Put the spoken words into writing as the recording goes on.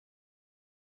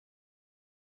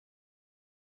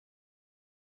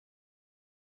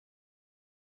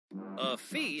A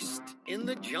feast in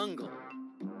the jungle.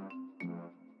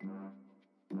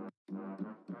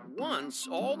 Once,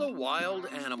 all the wild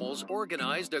animals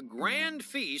organized a grand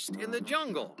feast in the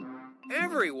jungle.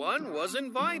 Everyone was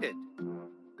invited.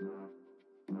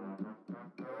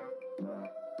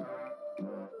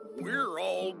 "We're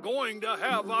all going to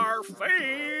have our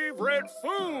favorite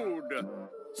food,"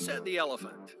 said the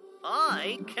elephant.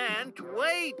 "I can't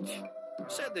wait,"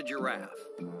 said the giraffe.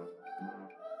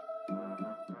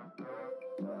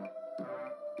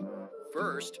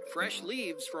 First, fresh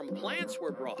leaves from plants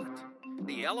were brought.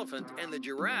 The elephant and the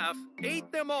giraffe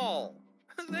ate them all.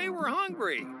 They were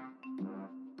hungry.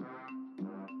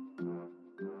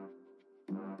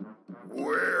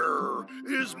 "Where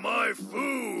is my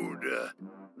food?"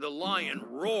 the lion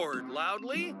roared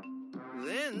loudly.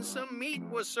 Then some meat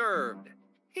was served.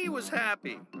 He was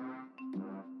happy.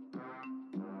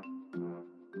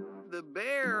 The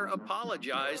bear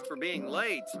apologized for being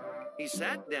late. He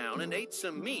sat down and ate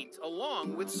some meat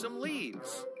along with some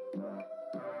leaves.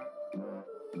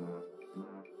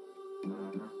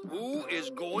 "Who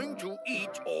is going to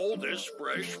eat all this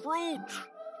fresh fruit?"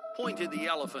 pointed the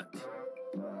elephant.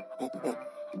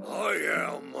 "I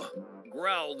am,"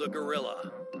 growled the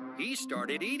gorilla. He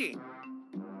started eating.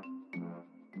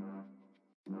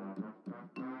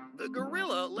 The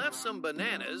gorilla left some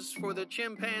bananas for the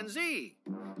chimpanzee.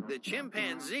 The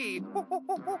chimpanzee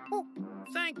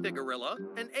thanked the gorilla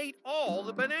and ate all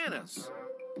the bananas.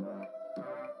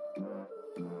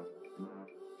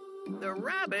 The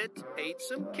rabbit ate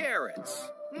some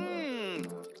carrots. They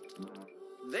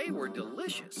were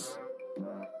delicious.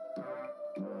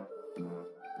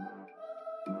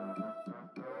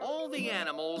 All the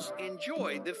animals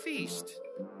enjoyed the feast.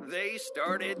 They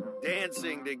started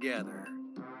dancing together.